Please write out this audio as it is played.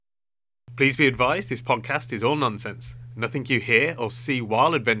Please be advised this podcast is all nonsense. Nothing you hear or see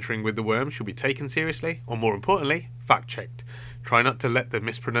while adventuring with the worm should be taken seriously, or more importantly, fact-checked. Try not to let the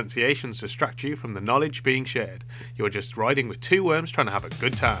mispronunciations distract you from the knowledge being shared. You're just riding with two worms trying to have a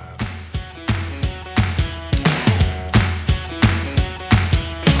good time.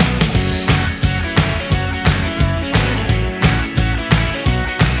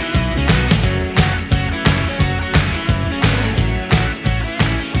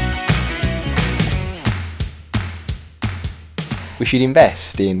 We should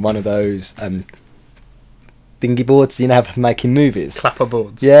invest in one of those thingy boards, you know, for making movies. Clapper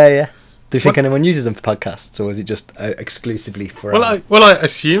boards. Yeah. Do you think anyone uses them for podcasts, or is it just exclusively for... Well, I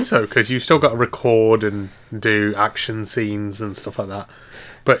assume so, because you've still got to record and do action scenes and stuff like that.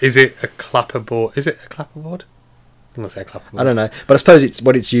 But is it a clapper board? Is it a clapper board? I'm going to say a clapper board. I don't know. But I suppose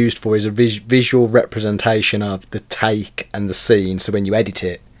what it's used for is a visual representation of the take and the scene, so when you edit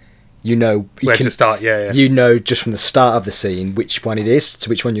it, you know where to start. Yeah. You know just from the start of the scene which one it is to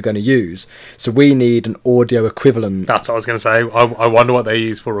which one you're going to use. So we need an audio equivalent. That's what I was going to say. I wonder what they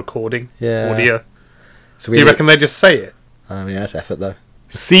use for recording audio. So do you reckon they just say it? I mean, that's effort though.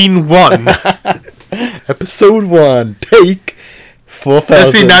 Scene 1. Episode 1. Take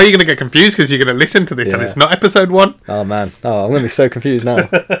 4,000. See, now you're going to get confused because you're going to listen to this and it's not episode 1. Oh man. Oh, I'm going to be so confused now.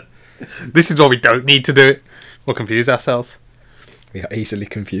 This is why we don't need to do it. We'll confuse ourselves. We are easily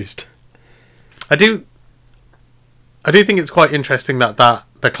confused. I do think it's quite interesting that the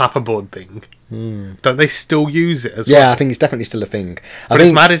clapperboard thing. Don't they still use it as well? Yeah, I think it's definitely still a thing. But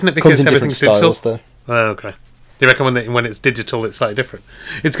it's mad, isn't it? Because everything's digital. Though. Oh, okay. Do you reckon when it's digital, it's slightly different?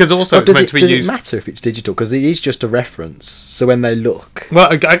 It's because also it's meant to be used. Does it matter if it's digital? Because it is just a reference. So when they look, well,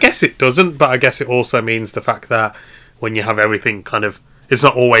 I guess it doesn't. But I guess it also means the fact that when you have everything kind of, it's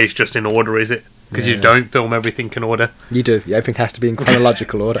not always just in order, is it? Because you don't film everything in order. You do. Everything has to be in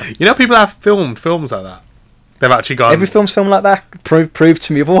chronological order. You know, people have filmed films like that. They've actually gone... Every film's filmed like that? Prove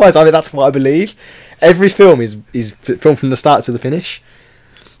to me otherwise. I mean, that's what I believe. Every film is filmed from the start to the finish.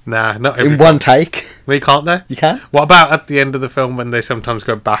 Nah, not every in one take. Well, you can't, though. You can. What about at the end of the film when they sometimes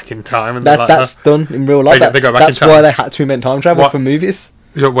go back in time? And that's done in real life. They go back that's in time. why they had to invent time travel for movies.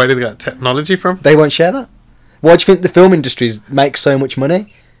 Where did they get technology from? They won't share that. Why do you think the film industries make so much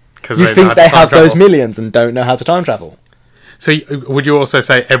money? You they think they have those millions and don't know how to time travel? So would you also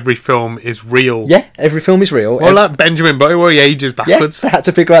say every film is real? Yeah, every film is real. Well, like Benjamin Button, where he ages backwards. Yeah, they had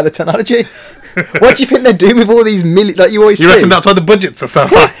to figure out the technology. What do you think they're doing with all these millions? Like you always see. You reckon that's why the budgets are so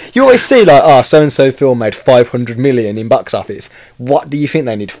high? You always see like, so and so film made 500 million in box office. What do you think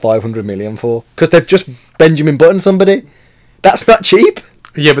they need 500 million for? Because they've just Benjamin Button somebody. That's not cheap.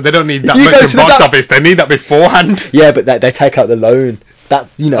 Yeah, but they don't need that much in box office. They need that beforehand. Yeah, but they take out the loan. That,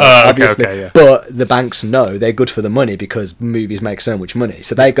 you know, obviously. Okay, yeah. But the banks know they're good for the money because movies make so much money.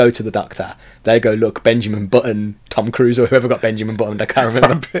 So they go to the doctor. They go, look, Benjamin Button, Tom Cruise, or whoever got Benjamin Button. I can't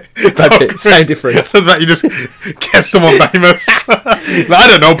remember. Same difference. So that you just guess someone famous. I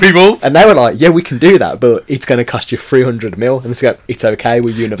don't know, people. And they were like, yeah, we can do that, but it's going to cost you 300 mil. And they go, it's okay,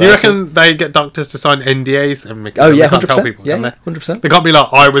 we're Universal. Do you reckon they get doctors to sign NDAs? And yeah, 100%. Can't tell people, yeah, 100%. They can't be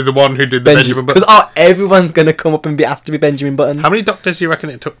like, I was the one who did the Benjamin Button. Because everyone's going to come up and be asked to be Benjamin Button. How many doctors do you reckon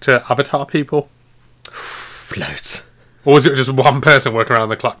it took to avatar people? Loads. Or was it just one person working around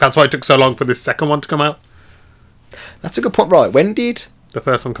the clock? That's why it took so long for this second one to come out. That's a good point. Right, when did the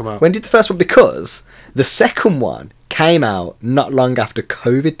first one come out? When did the first one? Because the second one came out not long after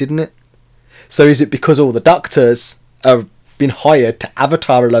COVID, didn't it? So is it because all the doctors have been hired to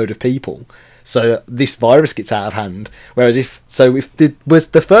avatar a load of people, so this virus gets out of hand? Whereas was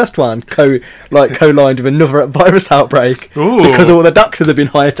the first one co-lined with another virus outbreak? Ooh. Because all the doctors have been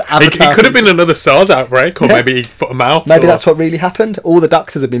hired to avatar. It could have been another SARS outbreak, or maybe foot and mouth. Maybe that's what really happened. All the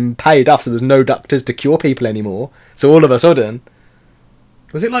doctors have been paid off, so there's no doctors to cure people anymore. So all of a sudden,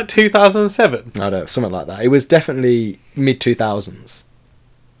 was it like 2007? I don't know, something like that. It was definitely mid 2000s.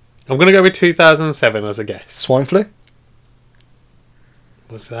 I'm gonna go with 2007 as a guess. Swine flu.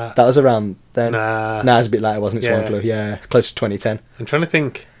 Was that? That was around then. Nah, it's a bit later, wasn't it? Swine flu. Yeah, close to 2010. I'm trying to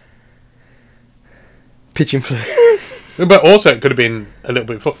think. Pigeon flu. But also it could have been a little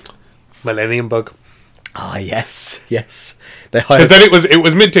bit before. Millennium bug. Ah, yes. Because then it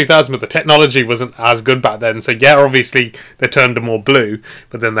was mid 2000, but the technology wasn't as good back then. So yeah, obviously they turned them more blue,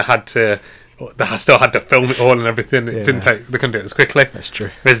 but then they still had to film it all and everything. It didn't take. They couldn't do it as quickly. That's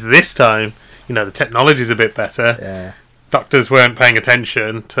true. Whereas this time, the technology's a bit better. Yeah. Doctors weren't paying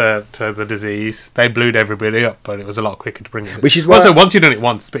attention to the disease. They blew everybody up, but it was a lot quicker to bring it. Which is why. Also, once you've done it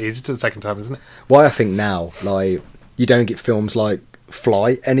once, it's a bit easier to the second time, isn't it? Why I think now, like, you don't get films like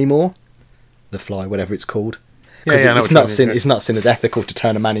Fly anymore. The Fly, whatever it's called. Because I know it's what you mean, it's not seen as ethical to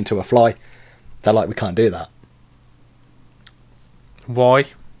turn a man into a fly. They're like, we can't do that. Why?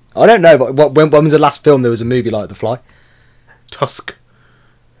 I don't know, but when was the last film there was a movie like The Fly? Tusk.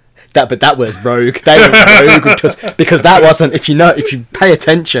 But that was Rogue. They were Rogue with Tusk, because that wasn't. If you pay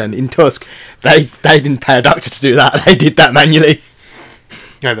attention in Tusk, they didn't pay a doctor to do that. They did that manually.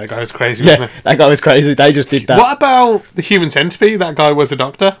 Yeah, that guy was crazy, wasn't he? That guy was crazy. They just did that. What about the Human Centipede? That guy was a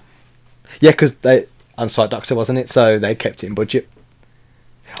doctor. Yeah, because they on-site doctor, wasn't it? So they kept it in budget.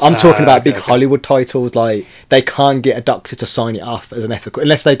 I'm talking about big Hollywood titles, like they can't get a doctor to sign it off as an ethical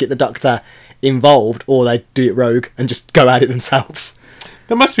unless they get the doctor involved, or they do it rogue and just go at it themselves.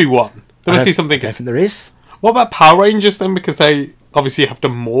 There must be one. There must be something. I don't think there is. What about Power Rangers then? Because they obviously have to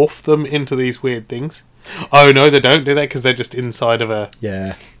morph them into these weird things. Oh no, they don't, do they? Because they're just inside of a...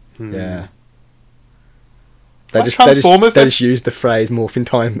 Yeah. Yeah. They just use the phrase morphing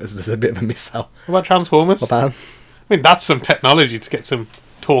time as a bit of a missile. What about Transformers? What about them? I mean, that's some technology to get some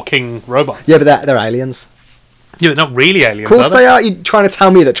talking robots. Yeah, but they're aliens. Yeah, they're not really aliens, of course they are. You're trying to tell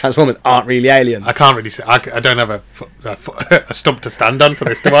me that Transformers aren't really aliens. I can't really say. I don't have a stump to stand on for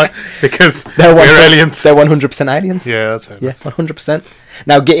this, do I? Because we're aliens. They're 100% aliens. Yeah, that's right. Yeah, 100%.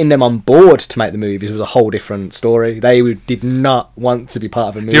 Now, getting them on board to make the movies was a whole different story. They did not want to be part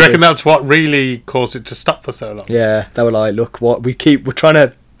of a movie. Do you reckon that's what really caused it to stop for so long? Yeah, they were like, look, we're trying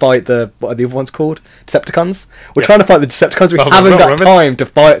to fight what are the other ones called? Decepticons. We're trying to fight the Decepticons. We haven't got time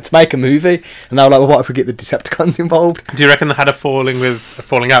to make a movie. And they were like, well, what if we get the Decepticons involved? Do you reckon they had a falling out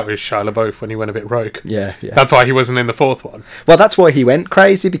with Shia LaBeouf when he went a bit rogue? Yeah. That's why he wasn't in the fourth one. Well, that's why he went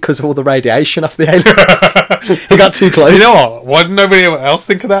crazy, because of all the radiation off the aliens. He got too close. You know what? Why didn't nobody else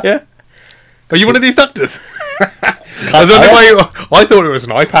think of that? Yeah. Are you one of these doctors? I thought it was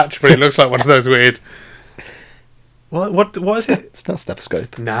an eye patch, but it looks like one of those weird... What is it? It's not a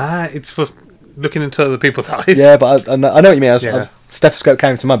stethoscope. Nah, it's for looking into other people's eyes. Yeah, but I know what you mean. Stethoscope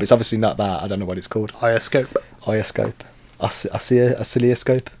came to mind, but it's obviously not that. I don't know what it's called. Ioscope.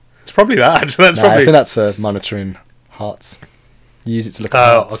 Oscilloscope. It's probably that. I think that's for monitoring hearts. You use it to look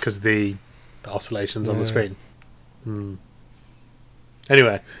at hearts. Because the oscillations on the screen.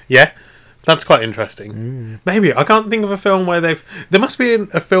 Anyway, yeah. That's quite interesting. Maybe I can't think of a film where there must be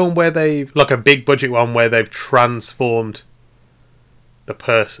a film where they've, like a big budget one, where they've transformed the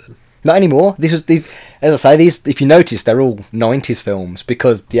person. Not anymore. As I say, these, if you notice, they're all 90s films,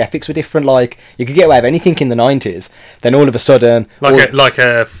 because the ethics were different. Like, you could get away with anything in the 90s, then all of a sudden, like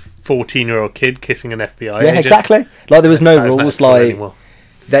a 14-year-old kid kissing an FBI agent. Yeah, exactly. Like, there was no rules. Like,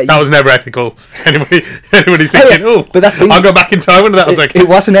 that was never ethical. Anybody's thinking, but that's I'll go back in time when that was like... It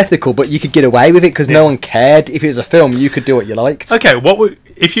wasn't ethical, but you could get away with it because no one cared. If it was a film, you could do what you liked. Okay,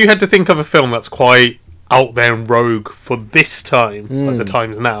 if you had to think of a film that's quite out there and rogue for this time, at the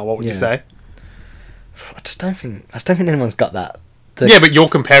times now, what would you say? I just don't think anyone's got that. Yeah, but you're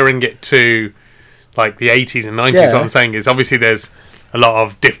comparing it to like the 80s and 90s. Yeah. What I'm saying is, obviously there's a lot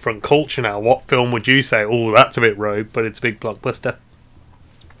of different culture now. What film would you say, oh, that's a bit rogue, but it's a big blockbuster?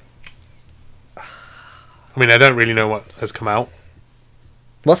 I mean, I don't really know what has come out.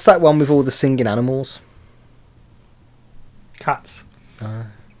 What's that one with all the singing animals? Cats.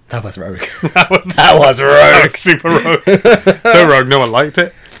 That was rogue. That was rogue. That was super rogue. So rogue, no one liked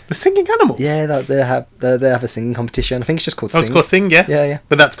it. The singing animals. Yeah, they have a singing competition. I think it's just called Sing. It's called Sing, yeah. Yeah.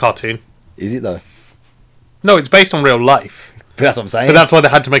 But that's cartoon. Is it though? No, it's based on real life. But that's what I'm saying. But that's why they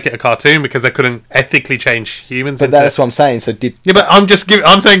had to make it a cartoon, because they couldn't ethically change humans. But that's what I'm saying. So Yeah, but I'm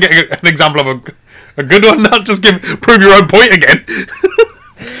saying get an example of a good one, not just prove your own point again.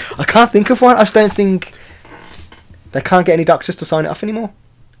 I can't think of one. I just don't think they can't get any doctors to sign it off anymore.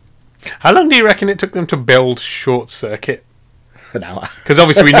 How long do you reckon it took them to build Short Circuit? An hour. Because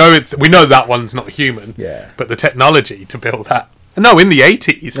obviously we know that one's not human. Yeah. But the technology to build that. No, in the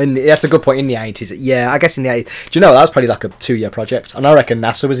 80s. That's a good point. In the 80s. Yeah, I guess in the 80s. Do you know, that was probably like a 2-year project. And I reckon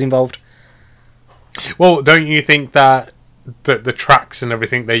NASA was involved. Well, don't you think that the tracks and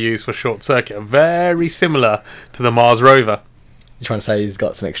everything they use for Short Circuit are very similar to the Mars rover? You're trying to say he's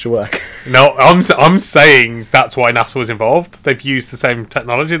got some extra work? No, I'm saying that's why NASA was involved. They've used the same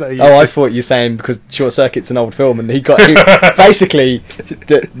technology that they used. Oh, I thought you were saying because Short Circuit's an old film, and he basically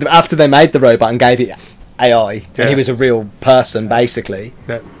after they made the robot and gave it AI, and he was a real person, basically.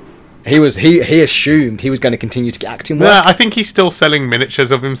 Yeah. He assumed he was going to continue to get acting work. Yeah, I think he's still selling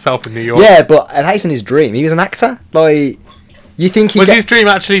miniatures of himself in New York. Yeah, but that's in his dream. He was an actor. Like, you think was his dream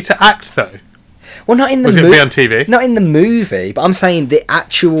actually to act though? Well, not in the movie. Was it be on TV? Not in the movie, but I'm saying the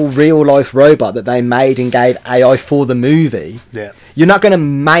actual real life robot that they made and gave AI for the movie. Yeah. You're not going to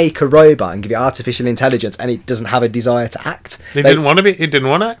make a robot and give it artificial intelligence and it doesn't have a desire to act. It didn't want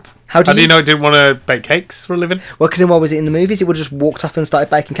to act. How do you know it didn't want to bake cakes for a living? Well, because then why was it in the movies? It would have just walked off and started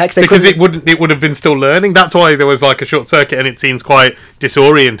baking cakes. Because it would have been still learning. That's why there was like a short circuit, and it seems quite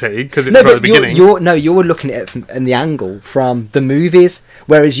disorientated because it was right at the beginning. You're looking at it from in the angle from the movies,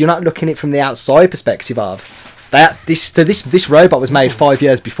 whereas you're not looking at it from the outside perspective of that. This robot was made 5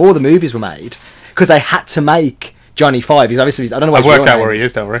 years before the movies were made because they had to make Johnny Five. He's obviously I don't know. I've worked out where he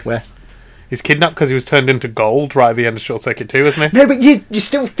is. Don't worry. Where? He's kidnapped because he was turned into gold right at the end of Short Circuit 2, isn't he? No, but you're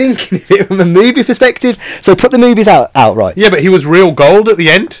still thinking of it from a movie perspective. So put the movies out right. Yeah, but he was real gold at the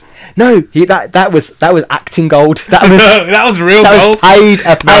end. No, that was acting gold. That was that was real gold. Was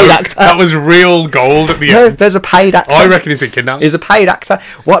a paid actor. That was real gold at the end. No, there's a paid actor. I reckon he's been kidnapped. He's a paid actor.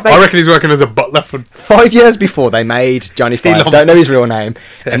 I reckon he's working as a butler for 5 years before they made Johnny Five. Don't know his real name.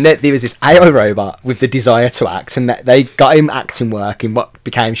 Yeah. And there was this AI robot with the desire to act, and they got him acting work in what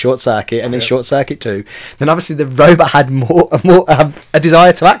became Short Circuit, and then Short Circuit 2. Then obviously the robot had a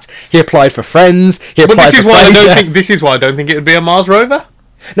desire to act. He applied for Friends. This is why I don't think it would be a Mars rover.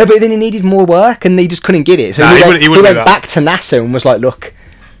 No, but then he needed more work, and he just couldn't get it. So he went back to NASA and was like, "Look,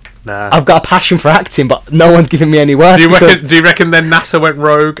 I've got a passion for acting, but no one's giving me any work." Do you reckon then NASA went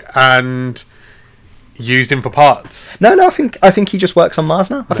rogue and used him for parts? No. I think he just works on Mars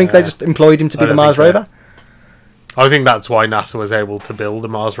now. I think they just employed him to be the Mars rover. I think that's why NASA was able to build a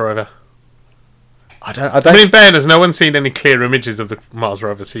Mars rover. I don't. I mean, in fairness, no one's seen any clear images of the Mars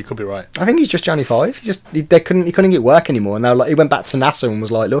rover, so you could be right. I think he's just Johnny Five. He couldn't get work anymore, and he went back to NASA and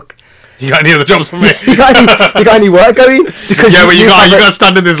was like, "Look, you got any other jobs for me? you got any work going?" Because yeah, but you got to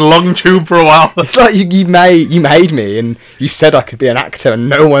stand in this long tube for a while. It's like you made me, and you said I could be an actor, and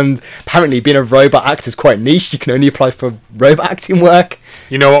no one apparently being a robot actor is quite niche. You can only apply for robot acting work.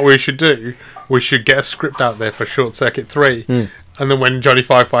 You know what we should do? We should get a script out there for Short Circuit 3. And then when Johnny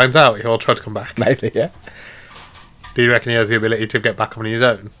Five finds out, he'll try to come back. Maybe, yeah. Do you reckon he has the ability to get back on his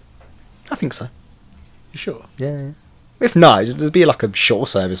own? I think so. You sure? Yeah. If not, there'd be like a shore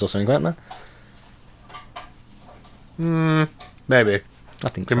service or something, wouldn't there? Maybe. I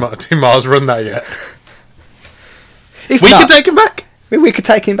think so. Do Mars run that yet? We could take him back. We could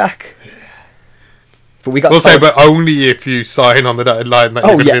take him back. But but only if you sign on the dotted line that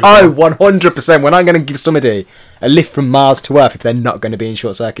you're going to be 100%. We're not going to give somebody a lift from Mars to Earth if they're not going to be in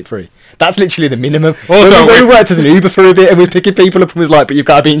Short Circuit 3. That's literally the minimum. Also, we worked as an Uber for a bit, and we were picking people up and was like, "But you've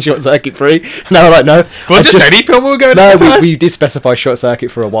got to be in Short Circuit 3." And they were like, "No." Well, just any film we were going. No, we did specify Short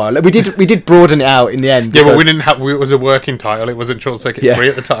Circuit for a while. We did broaden it out in the end. Yeah, but we didn't have. It was a working title. It wasn't Short Circuit 3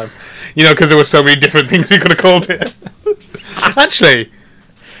 at the time. You know, because there were so many different things we could have called it. Actually,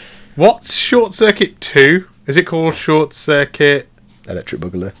 what's Short Circuit 2? Is it called Short Circuit Electric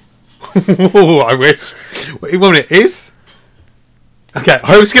Boogaloo? Oh, I wish. Wait, one minute, is? Okay,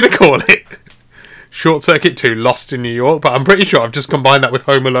 I was going to call it Short Circuit 2 Lost in New York, but I'm pretty sure I've just combined that with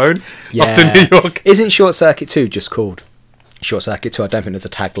Home Alone. Yeah. Lost in New York. Isn't Short Circuit 2 just called Short Circuit 2? I don't think there's a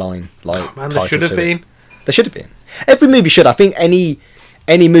tagline there should have been. There should have been. Every movie should. I think any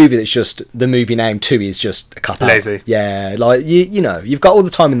movie that's just the movie name 2 is just a cop out. Lazy. Yeah, like you know, you've got all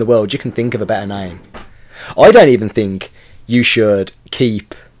the time in the world. You can think of a better name. I don't even think you should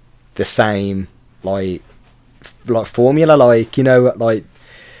keep the same like formula, like, you know, like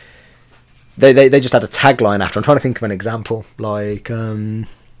they just had a tagline after. I'm trying to think of an example, like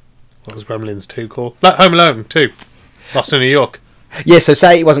what was Gremlins 2 called? Like Home Alone 2 Lost in New York. Yeah, so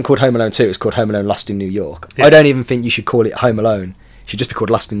say it wasn't called Home Alone 2, it was called Home Alone Lost in New York. I don't even think you should call it Home Alone. It should just be called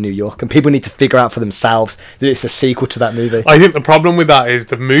Lost in New York, and people need to figure out for themselves that it's a sequel to that movie. I think the problem with that is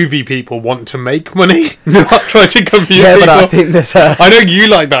the movie people want to make money, not try to confuse people. But I think there's I know you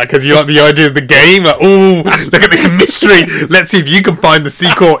like that because you like the idea of the game. Like, oh, look at this mystery. Let's see if you can find the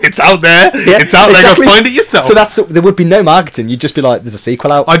sequel. It's out there. It's out there. Go find it yourself. So there would be no marketing. You'd just be like, there's a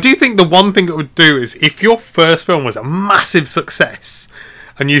sequel out. I do think the one thing it would do is if your first film was a massive success,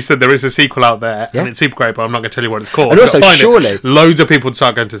 and you said there is a sequel out there, and it's super great, but I'm not going to tell you what it's called. And also, surely loads of people would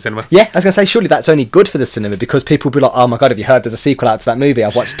start going to the cinema. Yeah, I was going to say, surely that's only good for the cinema, because people will be like, oh my god, have you heard there's a sequel out to that movie?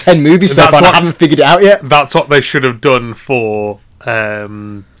 I've watched 10 movies so far and I haven't figured it out yet. That's what they should have done for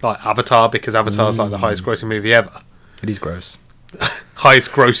like Avatar, because Avatar's like the highest grossing movie ever. It is gross.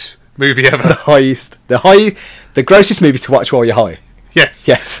 Highest gross movie ever. The grossest movie to watch while you're high. Yes.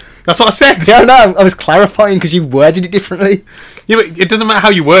 That's what I said. Yeah, no, I was clarifying because you worded it differently. Yeah, but it doesn't matter how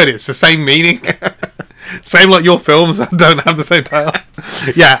you word it. It's the same meaning. Same like your films that don't have the same title.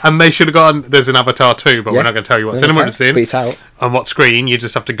 Yeah, and they should have gone, there's an Avatar 2, but we're not going to tell you what cinema it's in. But it's out. On what screen. You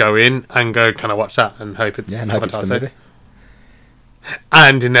just have to go in and go kind of watch that and hope it's Avatar 2. Movie.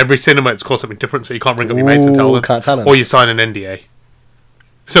 And in every cinema it's called something different, so you can't ring up your mates and tell them. Can't tell them. Or you sign an NDA.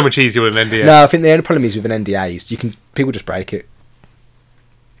 So much easier with an NDA. No, I think the only problem is with an NDA is people just break it.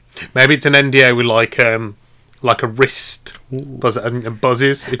 Maybe it's an NDA with like a wrist buzz and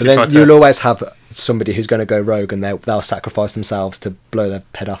buzzes. If But then you'll always have somebody who's going to go rogue, and they'll sacrifice themselves to blow their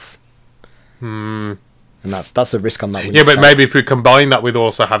head off. And that's a risk on that one. Yeah, but maybe if we combine that with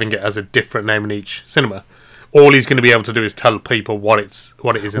also having it as a different name in each cinema, all he's going to be able to do is tell people what it is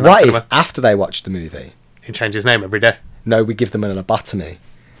in that cinema. If after they watch the movie, he changes his name every day? No, we give them a lobotomy.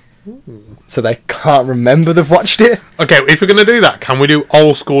 So they can't remember they've watched it. Okay, if we're going to do that, can we do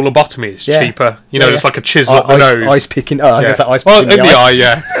old school lobotomy? It's cheaper. Just like a chisel up the nose. Ice picking. Oh, I guess that ice picking in the eye,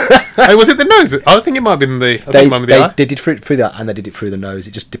 yeah. Hey, was it the nose? I think it might have been the eye. They did it through that, and they did it through the nose.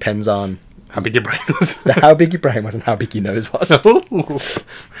 It just depends on how big your brain was. How big your brain was and how big your nose was.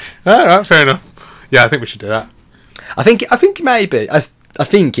 Alright, fair enough. Yeah, I think we should do that. I think maybe. I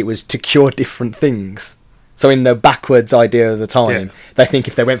think it was to cure different things. So in the backwards idea of the time, they think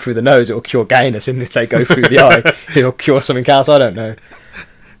if they went through the nose, it will cure gayness, and if they go through the eye, it'll cure something else. I don't know.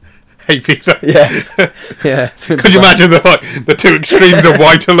 Hay fever. Yeah. Could you imagine the two extremes of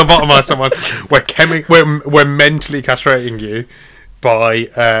why to lobotomise someone? We're mentally castrating you by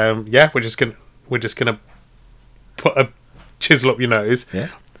we're just gonna put a chisel up your nose. Yeah.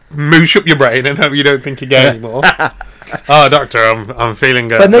 Moosh up your brain and hope you don't think you're gay anymore. Oh, doctor, I'm feeling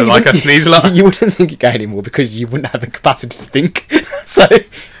like a sneeze a lot. You wouldn't think you're gay anymore because you wouldn't have the capacity to think. So,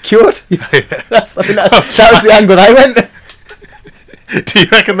 cured. That was the angle they went. Do you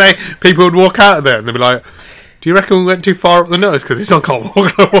reckon people would walk out of there and they'd be like, do you reckon we went too far up the nose because this one can't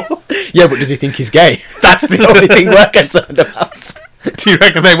walk no more? Yeah, but does he think he's gay? That's the only thing we're concerned about. Do you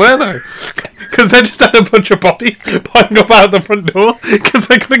reckon they were though? Because they just had a bunch of bodies piling up out the front door because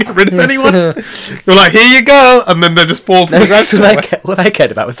they couldn't get rid of anyone. They're like, here you go, and then they just fall to the ground. What they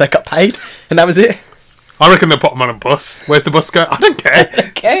cared about was they got paid, and that was it. I reckon they put them on a bus. Where's the bus go? I don't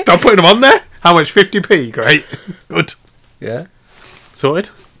care. Stop putting them on there. How much? 50p? Great. Good. Yeah. Sorted.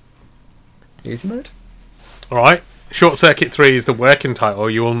 Easy mode. Alright. Short Circuit 3 is the working title.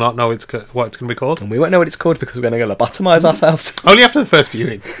 You will not know what it's going to be called. And we won't know what it's called because we're going to go lobotomise ourselves. Only after the first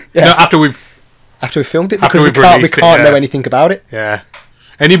viewing. Yeah. No, after we filmed it, because we can't know anything about it. Yeah.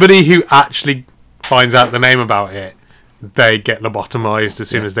 Anybody who actually finds out the name about it, they get lobotomised as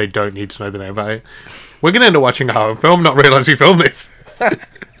soon as they don't need to know the name about it. We're going to end up watching our own film, not realise we filmed this.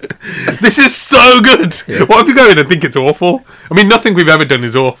 This is so good. Yeah. What if you go in and think it's awful? I mean, nothing we've ever done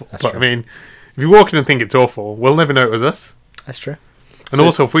is awful. That's true. I mean, if you walk in and think it's awful, we'll never know it was us. That's true. And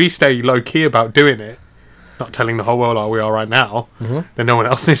also, if we stay low-key about doing it, not telling the whole world like we are right now, then no one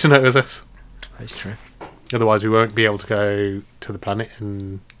else needs to know it was us. That's true. Otherwise, we won't be able to go to the planet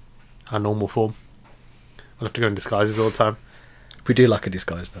in our normal form. We'll have to go in disguises all the time. We do like a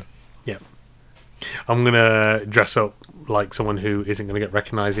disguise, though. Yeah. I'm going to dress up like someone who isn't going to get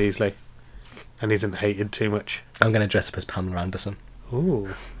recognised easily and isn't hated too much. I'm going to dress up as Pamela Anderson. Ooh.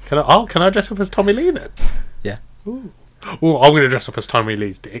 Can I dress up as Tommy Lee then? Yeah. Ooh, I'm going to dress up as Tommy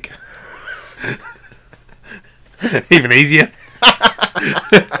Lee's dick. Even easier.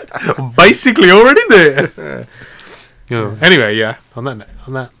 I'm basically already there. Anyway, yeah. On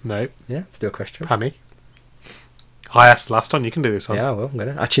that note. Yeah, let's do a question. Pammy. I asked last time. You can do this one. Yeah, well, I'm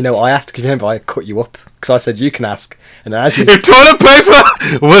gonna. Actually, no, I asked because remember I cut you up because I said you can ask, and then as you if toilet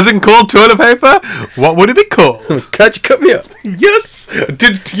paper wasn't called toilet paper, what would it be called? Can't you cut me up? Yes.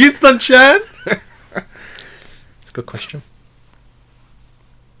 Did you sunshine? It's a good question.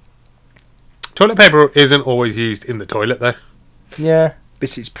 Toilet paper isn't always used in the toilet, though. Yeah,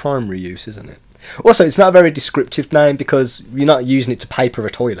 but it's primary use, isn't it? Also, it's not a very descriptive name because you're not using it to paper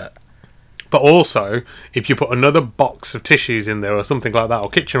a toilet. But also, if you put another box of tissues in there or something like that, or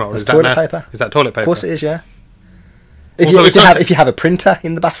kitchen roll, is that toilet paper? Is that toilet paper? Of course it is, yeah. If you have a printer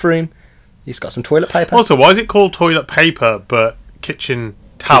in the bathroom, you've got some toilet paper. Also, why is it called toilet paper but kitchen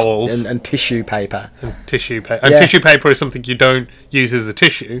towels and tissue paper? And tissue paper. And tissue paper is something you don't use as a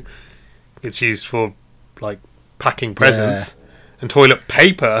tissue. It's used for like packing presents. Yeah. And toilet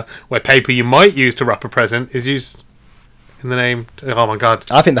paper, where paper you might use to wrap a present, is used in the name. Oh my god!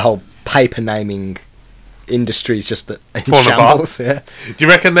 I think the whole paper naming industry is just in shambles. Yeah. Do you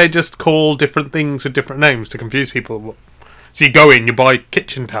reckon they just call different things with different names to confuse people? So you go in, you buy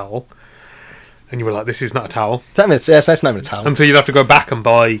kitchen towel, and you were like, "This is not a towel." It's not even a towel. And so you'd have to go back and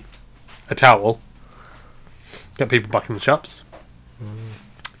buy a towel. Get people back in the shops.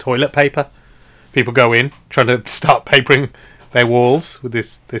 Toilet paper. People go in trying to start papering their walls with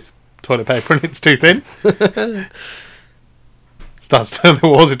this toilet paper, and it's too thin. Starts turning the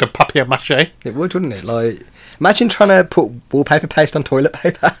walls into papier-mâché. It would, wouldn't it? Like, imagine trying to put wallpaper paste on toilet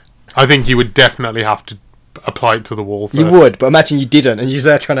paper. I think you would definitely have to apply it to the wall first. You would, but imagine you didn't, and you was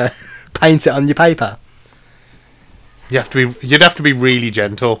there trying to paint it on your paper. You'd have to be really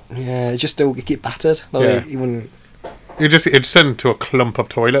gentle. Yeah, it just still get battered. Like, Yeah. you wouldn't. It'd turn into a clump of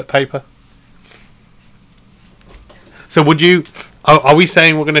toilet paper. So would you... Are we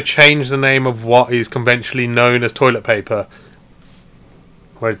saying we're going to change the name of what is conventionally known as toilet paper,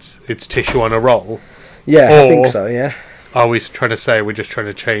 where it's tissue on a roll? Yeah, I think Or so. Yeah. are we trying to say we're just trying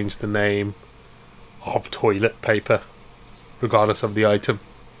to change the name of toilet paper, regardless of the item?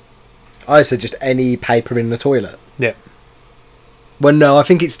 I said just any paper in the toilet. Yeah. Well, no, I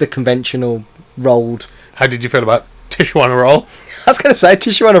think it's the conventional rolled. How did you feel about tissue on a roll? I was going to say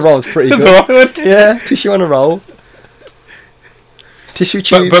tissue on a roll is pretty That's good. all right. Yeah, tissue on a roll. Tissue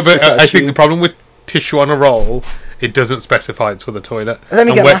tube. But What's that I think tube? the problem with tissue on a roll, it doesn't specify it's for the toilet. I don't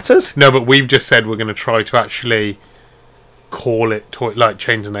think it matters. No, but we've just said we're going to try to actually call it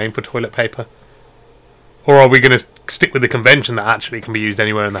change the name for toilet paper. Or are we going to stick with the convention that actually can be used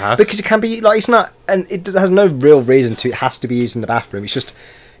anywhere in the house? Because it can be it's not, and it has no real reason to. It has to be used in the bathroom. It's just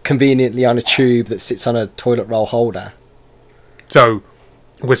conveniently on a tube that sits on a toilet roll holder. So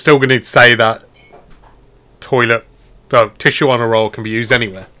we're still going to say that tissue on a roll can be used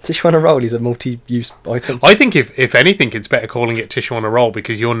anywhere. Tissue on a roll is a multi-use item. I think if anything, it's better calling it tissue on a roll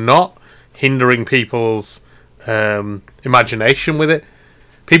because you're not hindering people's imagination with it.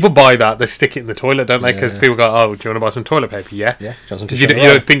 People buy that, they stick it in the toilet, don't they? Because people go, oh, do you want to buy some toilet paper? Yeah. Yeah. You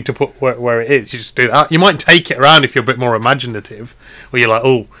don't think to put where it is. You just do that. You might take it around if you're a bit more imaginative, where you're like,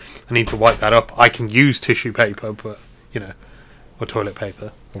 oh, I need to wipe that up. I can use tissue paper, but, or toilet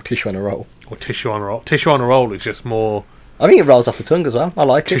paper. Or tissue on a roll. Or tissue on a roll. Tissue on a roll is just more... I think it rolls off the tongue as well. I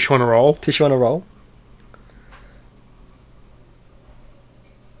like it. Tissue on a roll. Tissue on a roll.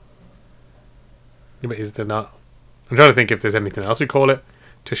 Yeah, but is there not... I'm trying to think if there's anything else we call it.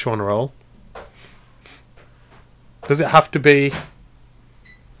 Tissue on a roll. Does it have to be...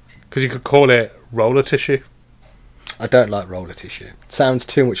 Because you could call it roller tissue. I don't like roller tissue. It sounds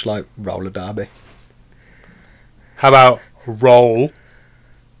too much like roller derby. How about roll...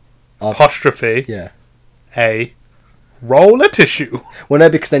 apostrophe... Yeah. A... roller tissue. Well, no,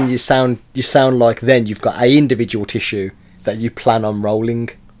 because then you sound like then you've got a individual tissue that you plan on rolling.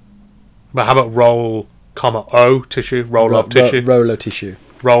 But how about roll, O tissue, roll off tissue, roller tissue,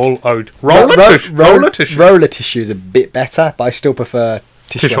 roller tissue, roller tissue. Roller tissue is a bit better, but I still prefer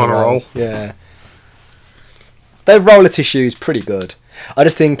tissue on a roll. Yeah, though roller tissue is pretty good. I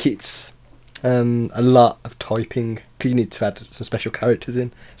just think it's a lot of typing because you need to add some special characters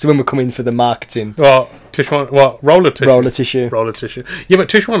in. So when we're coming for the marketing, roller tissue, roller tissue. Yeah, but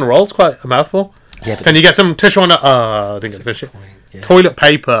tissue on a roll is quite a mouthful. Yeah, can you get some tissue on a? I didn't get to finish it. Yeah. Toilet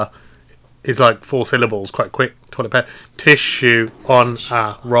paper is like 4 syllables, quite quick. Toilet paper. Tissue on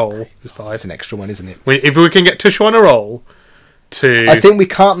a roll is 5. It's an extra one, isn't it? If we can get tissue on a roll to... I think we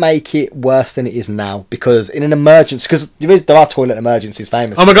can't make it worse than it is now, because in an emergency... Because there are toilet emergencies,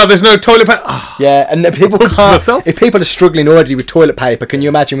 famous. Oh my god, there's no toilet paper! Oh. Yeah, and people can't... If people are struggling already with toilet paper, can you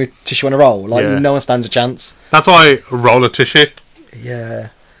imagine with tissue on a roll? No one stands a chance. That's why roller tissue... Yeah.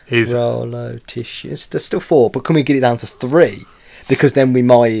 Is roller tissue. There's still 4, but can we get it down to 3? Because then we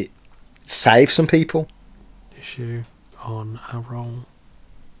might save some people. Tissue on a roll.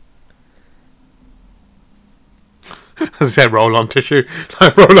 As I said, roll on tissue.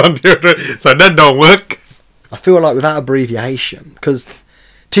 Like roll on deodorant. So that don't work. I feel like without abbreviation, because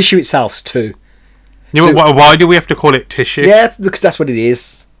tissue itself's 2. Yeah, so, why do we have to call it tissue? Yeah, because that's what it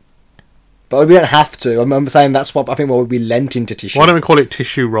is. But we don't have to. I'm saying that's what I think would be lent into tissue. Why don't we call it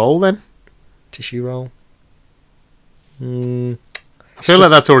tissue roll then? Tissue roll. I feel like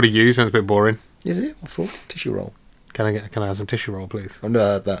that's already used and it's a bit boring. Is it? I thought tissue roll. Can I have some tissue roll, please? I've never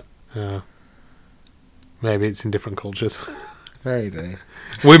heard that. Maybe it's in different cultures. Maybe.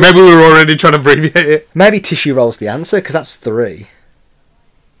 Maybe we were already trying to abbreviate it. Maybe tissue roll's the answer, because that's 3.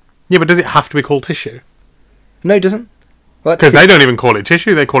 Yeah, but does it have to be called tissue? No, it doesn't. Because they don't even call it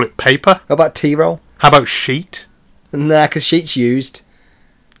tissue, they call it paper. How about T-roll? How about sheet? Nah, because sheet's used.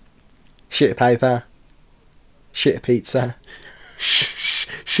 Sheet of paper. Sheet of pizza.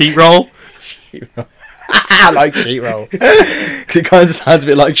 Sheet roll? I like sheet roll. Because it kind of sounds a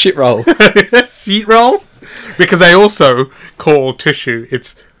bit like shit roll. Sheet roll? Because they also call tissue,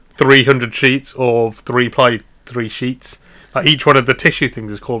 it's 300 sheets of 3-ply 3 sheets. Like each one of the tissue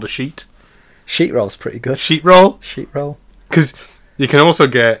things is called a sheet. Sheet roll's pretty good. Sheet roll? Sheet roll. Because you can also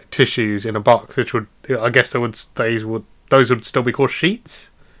get tissues in a box, which would, I guess, those would still be called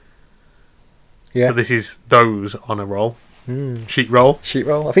sheets. Yeah. But this is those on a roll. Sheet roll. Sheet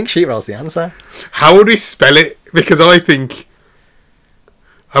roll. I think sheet roll's the answer. How would we spell it? Because I think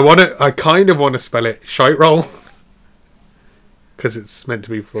I kind of want to spell it shite roll. because it's meant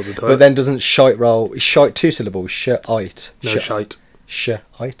to be for the toilet. But then doesn't shite roll... Is shite 2 syllables? Shite. No, shite.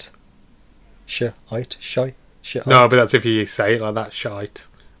 Shite. Shite. Shite. Shite. No, but that's if you say it like that, shite.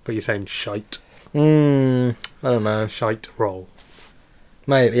 But you're saying shite. I don't know. Shite roll.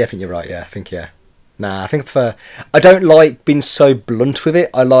 Maybe. Yeah, I think you're right. Yeah, I think, yeah. Nah, I think I don't like being so blunt with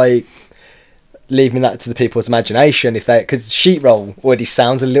it. I like leaving that to the people's imagination, because sheet roll already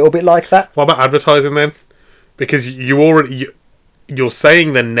sounds a little bit like that. What about advertising then? Because you're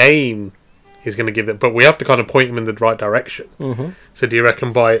saying the name is going to give it, but we have to kind of point them in the right direction. Mm-hmm. So do you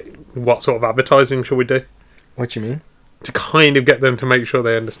reckon what sort of advertising should we do? What do you mean? To kind of get them to make sure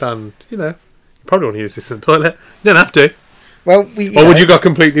they understand, you probably want to use this in the toilet. You don't have to. Well, or would you go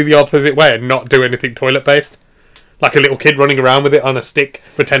completely the opposite way and not do anything toilet based? Like a little kid running around with it on a stick,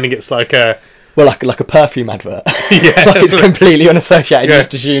 pretending it's like a... Well, like a perfume advert. Yeah. Like it's completely unassociated. You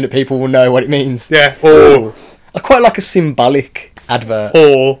just assume that people will know what it means. Yeah. Or I quite like a symbolic advert.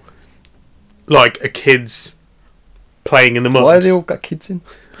 Or like a kid's playing in the mud. Why have they all got kids in?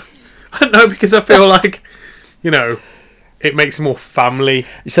 I don't know, because I feel like, it makes it more family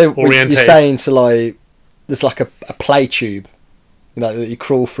oriented. You're saying there's like a play tube, that you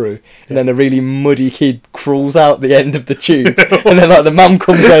crawl through, and then a really muddy kid crawls out the end of the tube, and then like the mum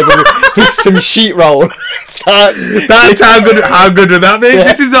comes over with some sheet roll, starts. That's how good would that be? Yeah.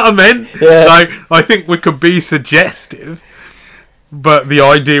 This is what I meant. Yeah. Like, I think we could be suggestive, but the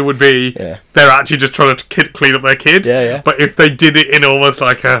idea would be they're actually just trying to clean up their kid. Yeah. But if they did it in almost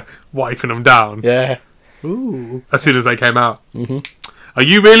like a wiping them down. Yeah. Ooh. As soon as they came out. Mm-hmm. Are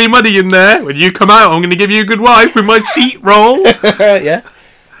you really muddy in there? When you come out, I'm going to give you a good wipe with my sheet roll. Yeah,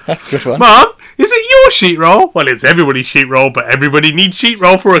 that's a good one. Mum, is it your sheet roll? Well, it's everybody's sheet roll, but everybody needs sheet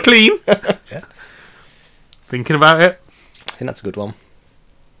roll for a clean. Yeah. Thinking about it? I think that's a good one.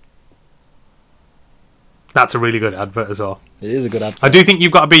 That's a really good advert as well. It is a good advert. I do think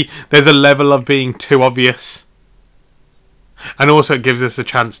you've got to be... There's a level of being too obvious. And also it gives us a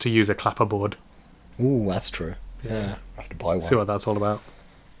chance to use a clapperboard. Ooh, that's true. Yeah. I have to buy one. See what that's all about.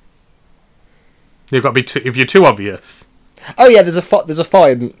 You've got to be too... If you're too obvious... Oh yeah, there's a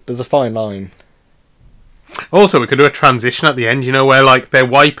fine line. Also, we could do a transition at the end, where like they're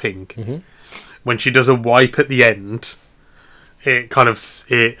wiping. Mm-hmm. When she does a wipe at the end, it kind of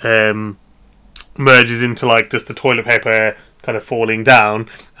merges into like just the toilet paper kind of falling down,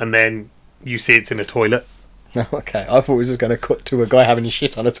 and then you see it's in a toilet. Okay, I thought it was just going to cut to a guy having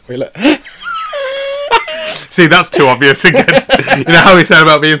shit on a toilet. See, that's too obvious again. You know how we said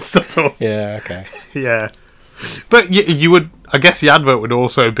about being subtle? Yeah, okay. Yeah. But you would... I guess the advert would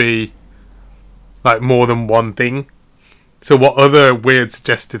also be like more than one thing. So what other weird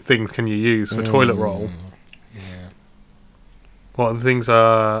suggestive things can you use for toilet roll? Yeah. What other things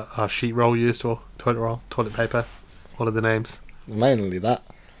are sheet roll used for? Toilet roll? Toilet paper? What are the names? Mainly that.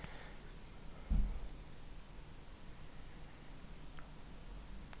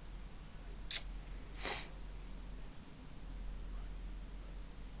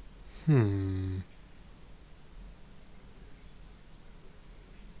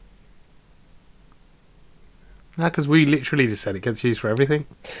 Because we literally just said it gets used for everything.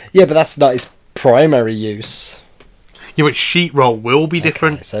 Yeah, but that's not its primary use. Yeah, but sheet roll will be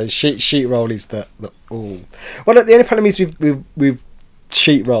different. Okay, so sheet roll is the ooh. Well, the only problem is with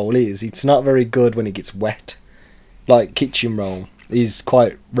sheet roll is it's not very good when it gets wet. Like kitchen roll is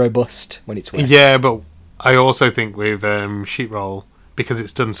quite robust when it's wet. Yeah, but I also think with sheet roll, because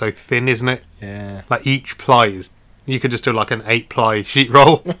it's done so thin, isn't it? Yeah. Like each ply is... You could just do like an 8-ply sheet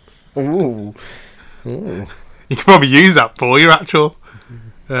roll. Ooh. Ooh. You could probably use that for your actual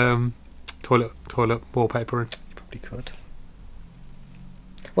toilet wallpapering. You probably could.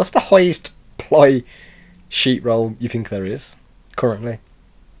 What's the highest ply sheet roll you think there is currently?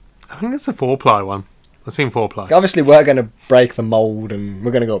 I think it's a 4-ply one. I've seen 4-ply. Obviously, we're going to break the mould and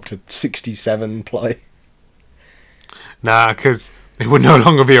we're going to go up to 67 ply. Nah, because it would no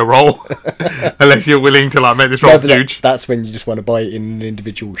longer be a roll unless you're willing to like make this roll huge. That's when you just want to buy it in an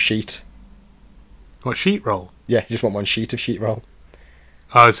individual sheet. What, sheet roll? Yeah, you just want one sheet of sheet roll.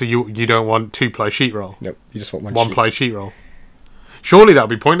 Oh, so you don't want 2-ply sheet roll? Nope, you just want one 1-ply sheet roll. Surely that would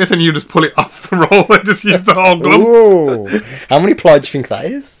be pointless, and you just pull it off the roll and just use the whole glove. Ooh. How many ply do you think that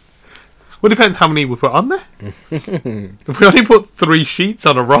is? Well, it depends how many we put on there. If we only put 3 sheets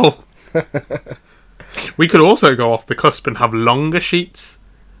on a roll, we could also go off the cusp and have longer sheets.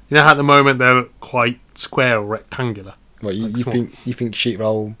 You know how at the moment they're quite square or rectangular. What you think sheet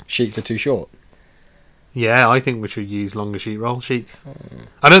roll sheets are too short? Yeah, I think we should use longer sheet roll sheets.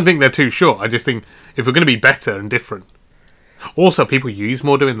 I don't think they're too short. I just think if we're going to be better and different. Also, people use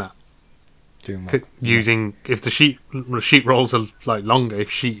more doing that. Doing what? Using if the sheet rolls are like longer,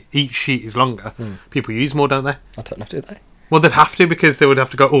 if each sheet is longer, people use more, don't they? I don't know, do they? Well, they'd have to, because they would have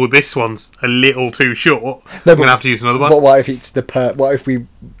to go, oh, this one's a little too short. No, I'm but going to have to use another one. But what if it's what if we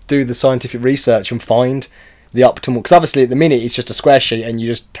do the scientific research and find the optimal? Because obviously at the minute it's just a square sheet and you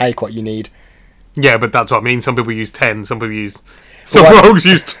just take what you need. Yeah, but that's what I mean. Some people use 10, some people use... Well, rogues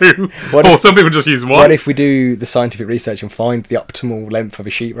use 2, or some people just use 1. What if we do the scientific research and find the optimal length of a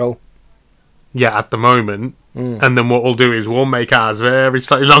sheet roll? Yeah, at the moment. And then what we'll do is we'll make ours very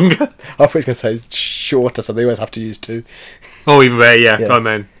slightly longer. I thought he was going to say shorter, so they always have to use 2. Oh, even there, yeah. Go on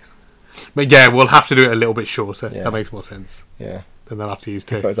then. But yeah, we'll have to do it a little bit shorter. Yeah. That makes more sense. Yeah. Then they'll have to use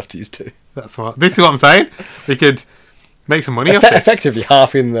 2. They always have to use 2. That's what. This is what I'm saying. We could make some money off this. Effectively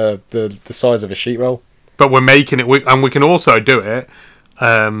half in the size of a sheet roll. But we're making it, and we can also do it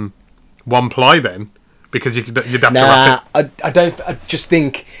 1 ply then, because you'd have to wrap it. I just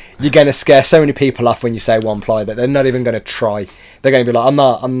think you're going to scare so many people off when you say 1 ply that they're not even going to try. They're going to be like, I'm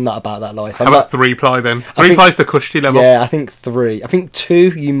not about that life. How about 3 ply then? 3 ply's the cushy level. Yeah, I think 3. I think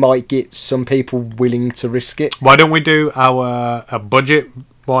 2, you might get some people willing to risk it. Why don't we do a budget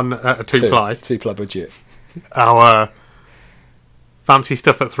one at a 2 ply? 2 ply budget. Our fancy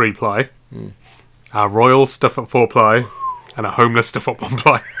stuff at 3 ply. Our royal stuff at 4 ply. And our homeless stuff at 1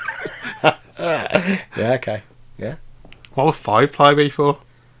 ply. Yeah, okay. Yeah. What would 5 ply be for?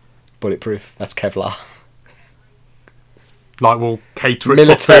 Bulletproof. That's Kevlar. Like, we'll cater it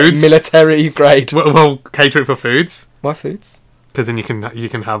for foods. Military grade. We'll cater it for foods. Why foods? Because then you can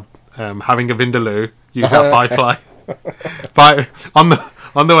have having a vindaloo. Use our 5 ply. But on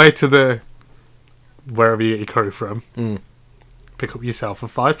the way to the wherever you get your curry from, pick up yourself a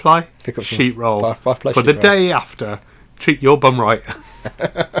 5 ply. Pick up sheet roll 5 ply for sheet the roll. day after. Treat your bum right.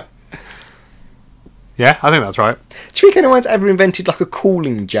 Yeah, I think that's right. Do you think anyone's ever invented like a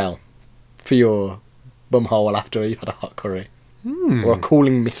cooling gel for your bumhole after you've had a hot curry? Or a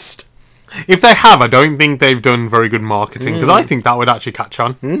cooling mist? If they have, I don't think they've done very good marketing, because I think that would actually catch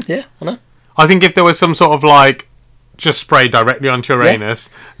on. Yeah, I know. I think if there was some sort of like, just spray directly onto your anus,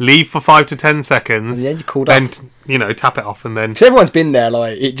 leave for 5 to 10 seconds, And then you cool then off. Tap it off, and then So everyone's been there,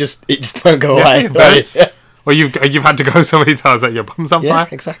 like it just won't go Yeah, away. it burns. Or you've had to go so many times that your bum's on Yeah, fire.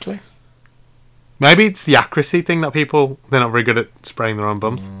 exactly. Maybe it's the accuracy thing that they're not very good at spraying their own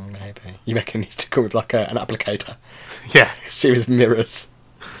bums. Maybe. You reckon it needs to come with like an applicator? Yeah. A series of mirrors.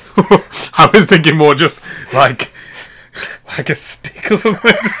 I was thinking more just like a stick or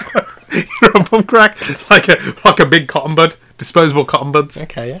something to spray your own bum crack, like a big cotton bud, disposable cotton buds.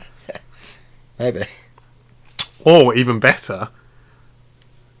 Okay, yeah. Maybe. Or even better,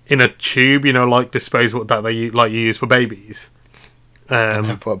 in a tube, like disposable that you use for babies.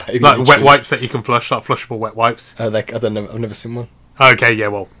 What baby Like tube? wet wipes that you can flush, like flushable wet wipes. I don't know. I've never seen one. Okay, yeah,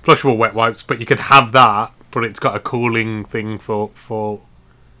 well, flushable wet wipes, but you could have that, but it's got a cooling thing for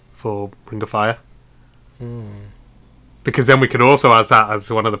Ring of Fire. Because then we could also add that as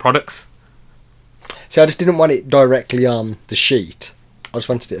one of the products. See, I just didn't want it directly on the sheet. I just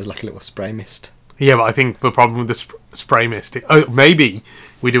wanted it as like a little spray mist. Yeah, but I think the problem with the spray mist... maybe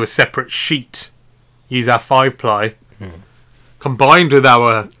we do a separate sheet. Use our 5 ply. Combined with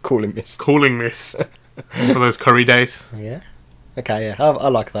our... Cooling mist. Cooling mist. For those curry days. Yeah. Okay, yeah. I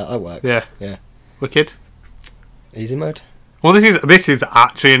like that. That works. Yeah. Yeah. Wicked. Easy mode. Well, this is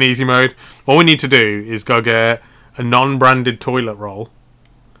actually an easy mode. All we need to do is go get a non-branded toilet roll.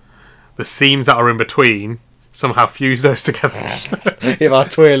 The seams that are in between, somehow fuse those together. If our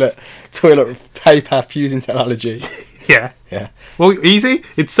toilet paper fusing technology. Yeah. Yeah. Well, easy.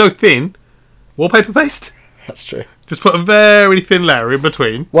 It's so thin. Wallpaper paste. That's true. Just put a very thin layer in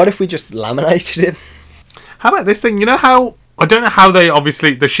between. What if we just laminated it? How about this thing? You know how... I don't know how they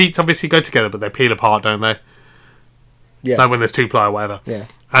obviously... The sheets obviously go together, but they peel apart, don't they? Yeah. Like when there's 2 ply or whatever. Yeah.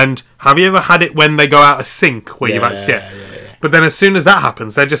 And have you ever had it when they go out of sync? Where you've Yeah. But then as soon as that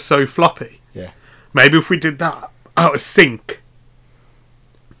happens, they're just so floppy. Yeah. Maybe if we did that out of sync,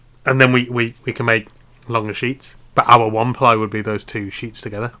 and then we can make longer sheets. But our 1 ply would be those 2 sheets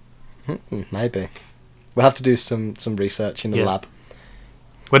together. Maybe. We'll have to do some research in the lab.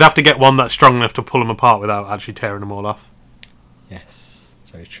 We'd have to get one that's strong enough to pull them apart without actually tearing them all off. Yes, it's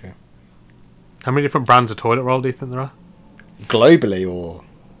very true. How many different brands of toilet roll do you think there are? Globally, or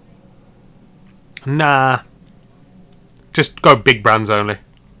Nah. Just go big brands only.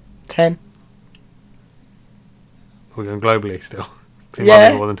 10? We're going globally still. It Yeah.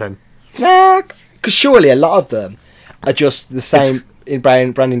 might be more than 10. Nah, because surely a lot of them are just the same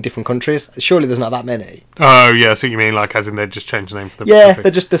brand in different countries. Surely there's not that many. Oh, yeah, so you mean like as in they just changed the name for the Yeah, country.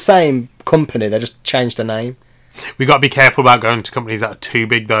 they're just the same company. They just changed the name. We got to be careful about going to companies that are too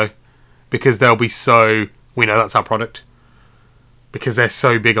big, though. because they'll be so... We know that's our product. Because they're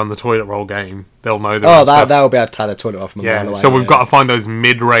so big on the toilet roll game, they'll know the real stuff. They'll be able to tell the toilet roll from a mile away. So we've got to find those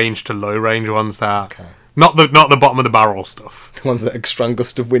mid-range to low-range ones that... Okay. Not the bottom of the barrel stuff. The ones that are strong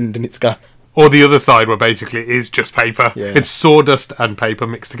gust of wind and it's gone. Or the other side where basically it is just paper. Yeah. It's sawdust and paper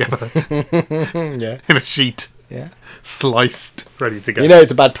mixed together. Yeah. In a sheet. Yeah. Sliced, ready to go. You know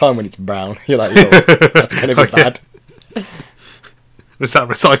it's a bad time when it's brown. You're like, yo, that's going to be bad. Is that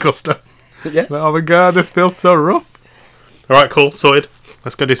recycle stuff? Yeah. Oh my god, this feels so rough. Alright, cool, sorted.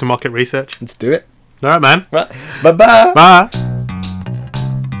 Let's go do some market research. Let's do it. Alright, man. Right. Bye-bye. Bye.